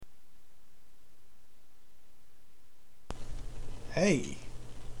Hey,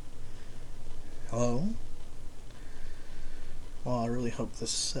 hello. Well, I really hope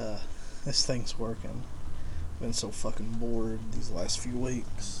this thing's working. I've been so fucking bored these last few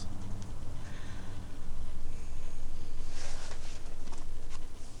weeks.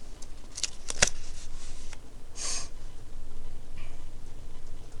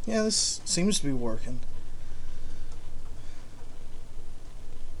 Yeah, this seems to be working.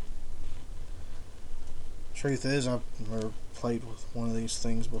 Truth is, I've never played with one of these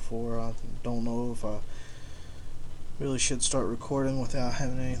things before. I don't know if I really should start recording without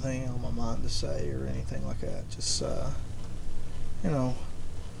having anything on my mind to say or anything like that. You know,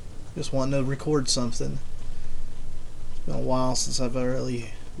 just wanting to record something. It's been a while since I've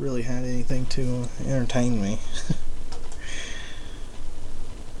really had anything to entertain me.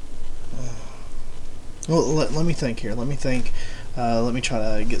 Well, let me think here. Let me think. Let me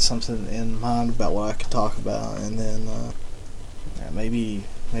try to get something in mind about what I could talk about, and then yeah, maybe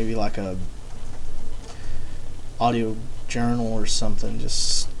like a audio journal or something,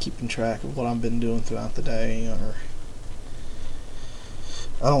 just keeping track of what I've been doing throughout the day, or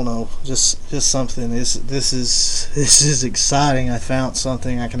I don't know, just something. This is exciting. I found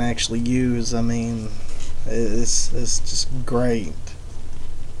something I can actually use. I mean, it's just great,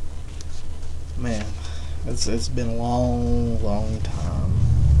 man. It's been a long time.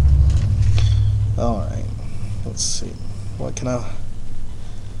 All right, let's see. What can I?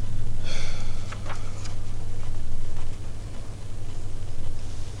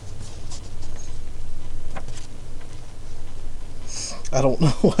 I don't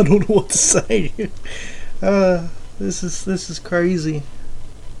know. I don't know what to say. This is crazy.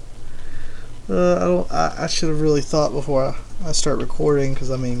 I should have really thought before I start recording, because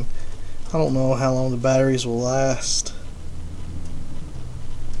I mean, I don't know how long the batteries will last.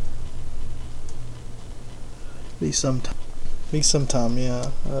 Be sometime, yeah.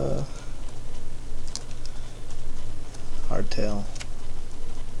 Hard tell.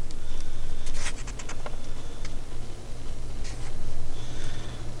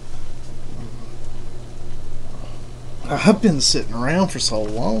 I've been sitting around for so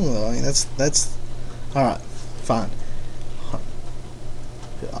long, though. I mean, that's all right. Fine.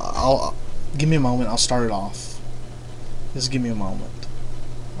 I'll give me a moment. I'll start it off. Just give me a moment.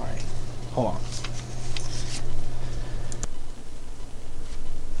 All right. Hold on.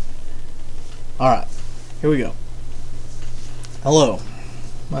 All right. Here we go. Hello.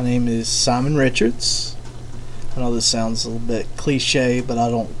 My name is Simon Richards. I know this sounds a little bit cliche, but I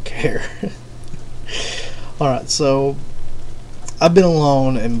don't care. Alright, so I've been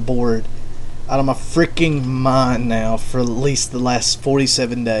alone and bored out of my freaking mind now for at least the last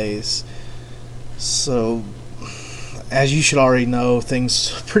 47 days. So, as you should already know,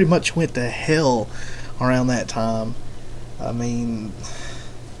 things pretty much went to hell around that time. I mean,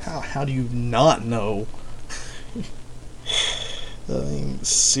 how do you not know? I mean,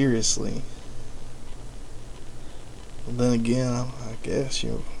 seriously. Well, then again, I guess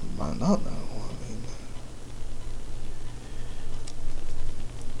you might not know.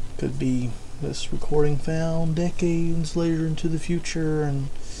 Could be this recording found decades later into the future, and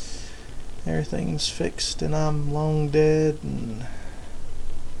everything's fixed and I'm long dead, and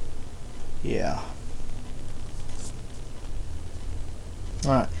yeah.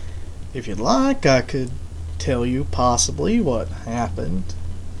 Alright, if you'd like, I could tell you possibly what happened.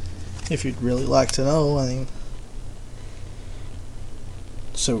 If you'd really like to know, I mean.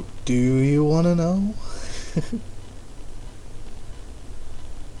 So, do you want to know?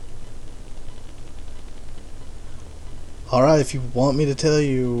 Alright, if you want me to tell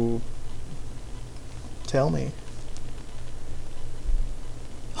you, tell me.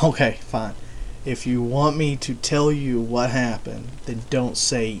 Okay, fine. If you want me to tell you what happened, then don't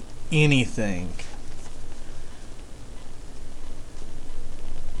say anything.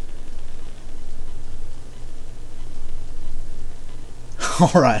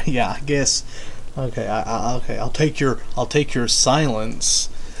 Alright, yeah, I guess. Okay, okay, I'll take your silence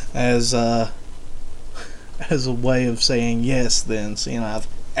as as a way of saying yes, then, seeing I've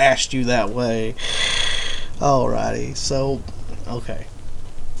asked you that way. Alrighty, so, okay.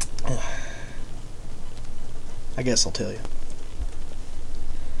 I guess I'll tell you.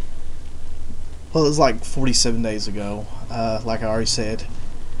 Well, it was like 47 days ago, like I already said,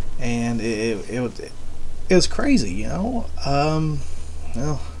 and it was crazy, you know?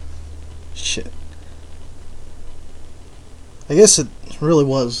 Well, shit. I guess it really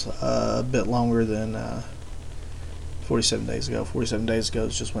was a bit longer than 47 days ago. 47 days ago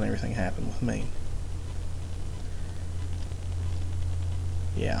is just when everything happened with me.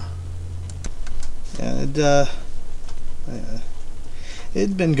 Yeah. And,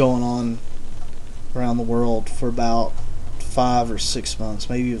 It'd been going on around the world for about 5 or 6 months,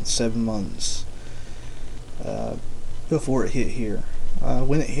 maybe even 7 months, before it hit here.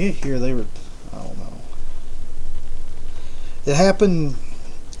 When it hit here, I don't know. It happened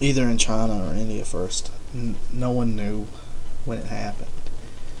either in China or India first. No one knew when it happened.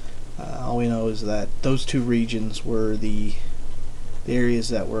 All we know is that those two regions were the areas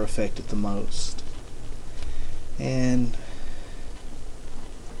that were affected the most. And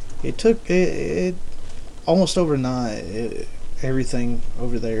it took it almost overnight. Everything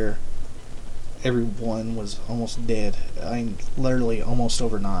over there, everyone was almost dead. I mean, literally almost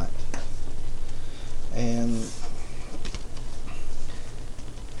overnight. And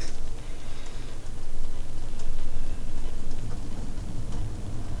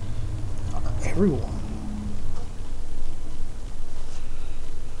everyone.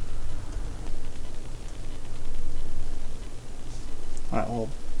 Alright, well,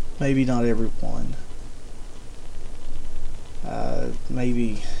 maybe not everyone.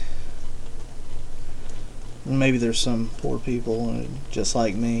 Maybe there's some poor people just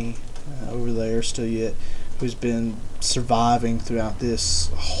like me over there still yet who's been surviving throughout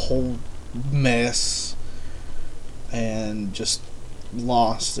this whole mess and just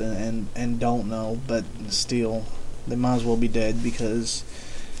lost and don't know, but still they might as well be dead, because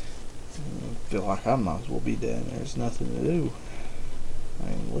I feel like I might as well be dead. There's nothing to do. I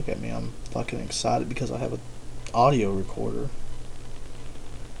mean, look at me, I'm fucking excited because I have an audio recorder.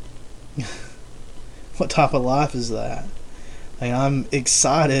 What type of life is that? I mean, I'm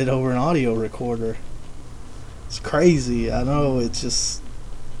excited over an audio recorder. It's crazy, I know, it's just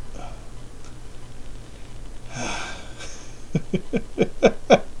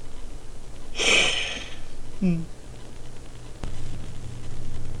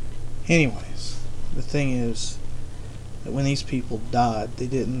Anyways, the thing is that when these people died, they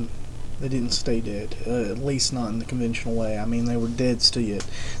didn't stay dead. At least not in the conventional way. I mean, they were dead still yet.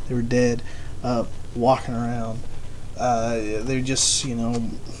 They were dead, walking around. They're just, I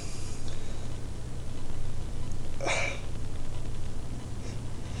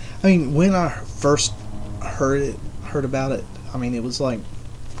mean, when I first heard about it, I mean, it was like,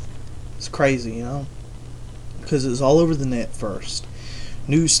 it's crazy, because it was all over the net first.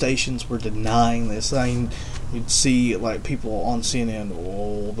 News stations were denying this. I mean, you'd see like people on CNN,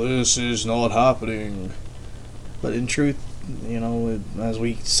 oh, this is not happening. But in truth, as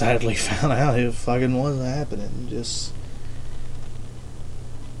we sadly found out, it fucking wasn't happening. Just,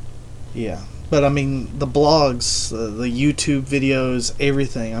 yeah. But I mean, the blogs, the YouTube videos,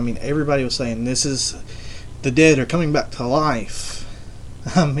 everything. I mean, everybody was saying the dead are coming back to life.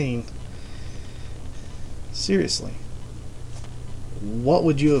 I mean, seriously, what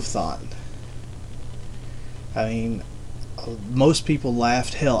would you have thought? I mean, most people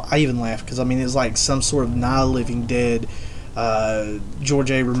laughed. Hell, I even laughed, because I mean, it's like some sort of Night of the Living Dead,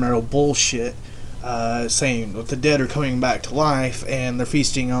 George A. Romero bullshit, saying that the dead are coming back to life and they're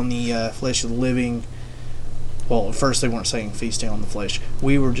feasting on the flesh of the living. Well, at first they weren't saying feasting on the flesh.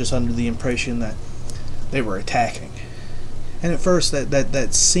 We were just under the impression that they were attacking. And at first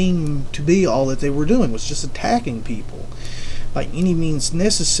that seemed to be all that they were doing, was just attacking people by any means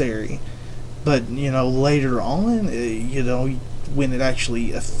necessary. But, later on, when it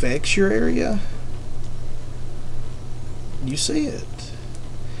actually affects your area, you see it.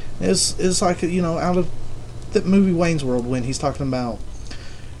 It's like, out of that movie Wayne's World, when he's talking about,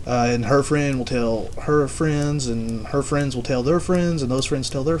 and her friend will tell her friends, and her friends will tell their friends, and those friends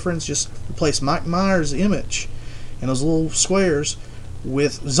tell their friends. Just replace Mike Myers' image in those little squares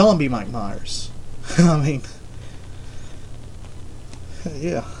with zombie Mike Myers. I mean,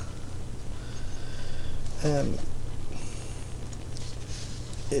 yeah. And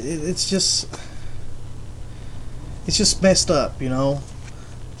it's just messed up,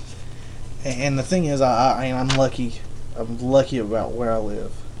 And the thing is, I'm lucky. I'm lucky about where I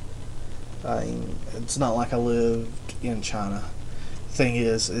live. I mean, it's not like I lived in China. The thing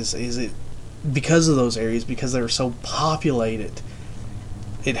is it because of those areas, because they were so populated,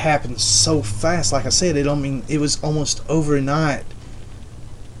 it happened so fast. Like I said, it was almost overnight.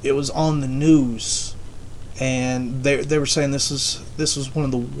 It was on the news, and they were saying this was one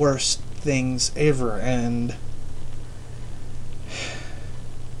of the worst things ever, and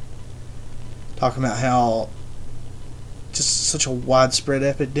talking about how just such a widespread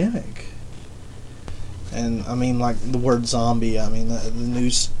epidemic. And I mean, like the word zombie, I mean the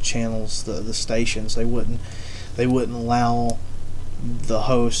news channels, the stations, they wouldn't allow the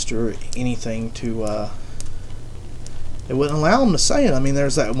host or anything to they wouldn't allow them to say it. I mean,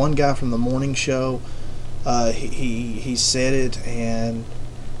 there's that one guy from the morning show He said it, and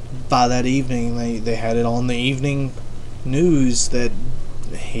by that evening, they had it on the evening news that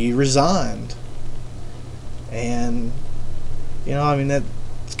he resigned. And I mean,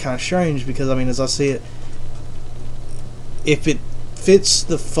 that's kind of strange because, I mean, as I see it, if it fits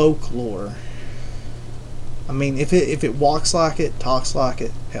the folklore, I mean, if it walks like it, talks like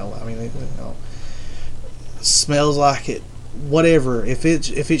it, hell, I mean, smells like it, whatever. If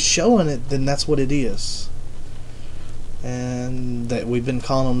it's showing it, then that's what it is. And that we've been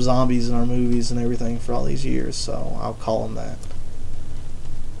calling them zombies in our movies and everything for all these years, so I'll call them that.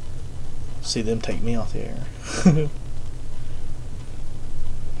 See them take me off the air.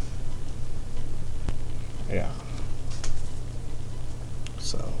 Yeah.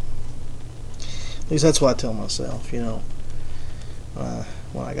 So, at least that's what I tell myself, when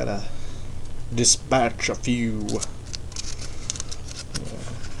I gotta dispatch a few,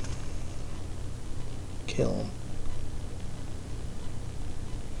 kill them.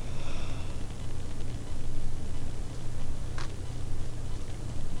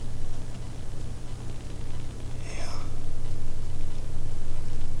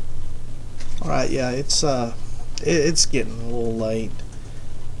 Alright, yeah, it's getting a little late.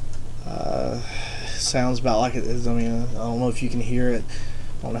 Sounds about like it is. I mean, I don't know if you can hear it.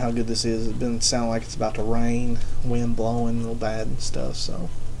 I don't know how good this is. It doesn't sound like it's about to rain, wind blowing real bad and stuff, so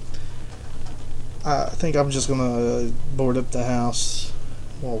I think I'm just gonna board up the house,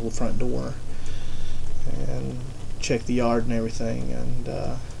 well, the front door, and check the yard and everything,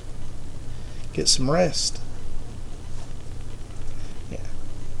 and get some rest.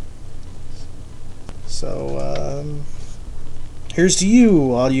 So, here's to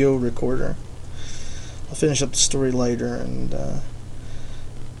you, audio recorder. I'll finish up the story later, and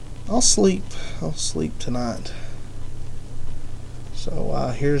I'll sleep. I'll sleep tonight. So,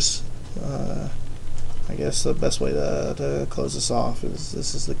 here's, I guess the best way to close this off is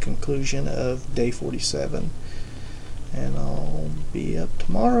this is the conclusion of day 47. And I'll be up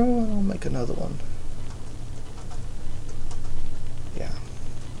tomorrow, and I'll make another one. Yeah.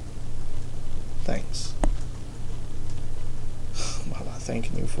 Thanks. What am I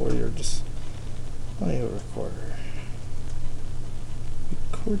thanking you for? You're just audio recorder.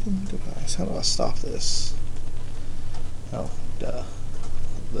 Recording device. How do I stop this? Oh, duh.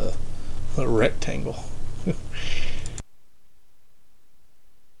 The rectangle.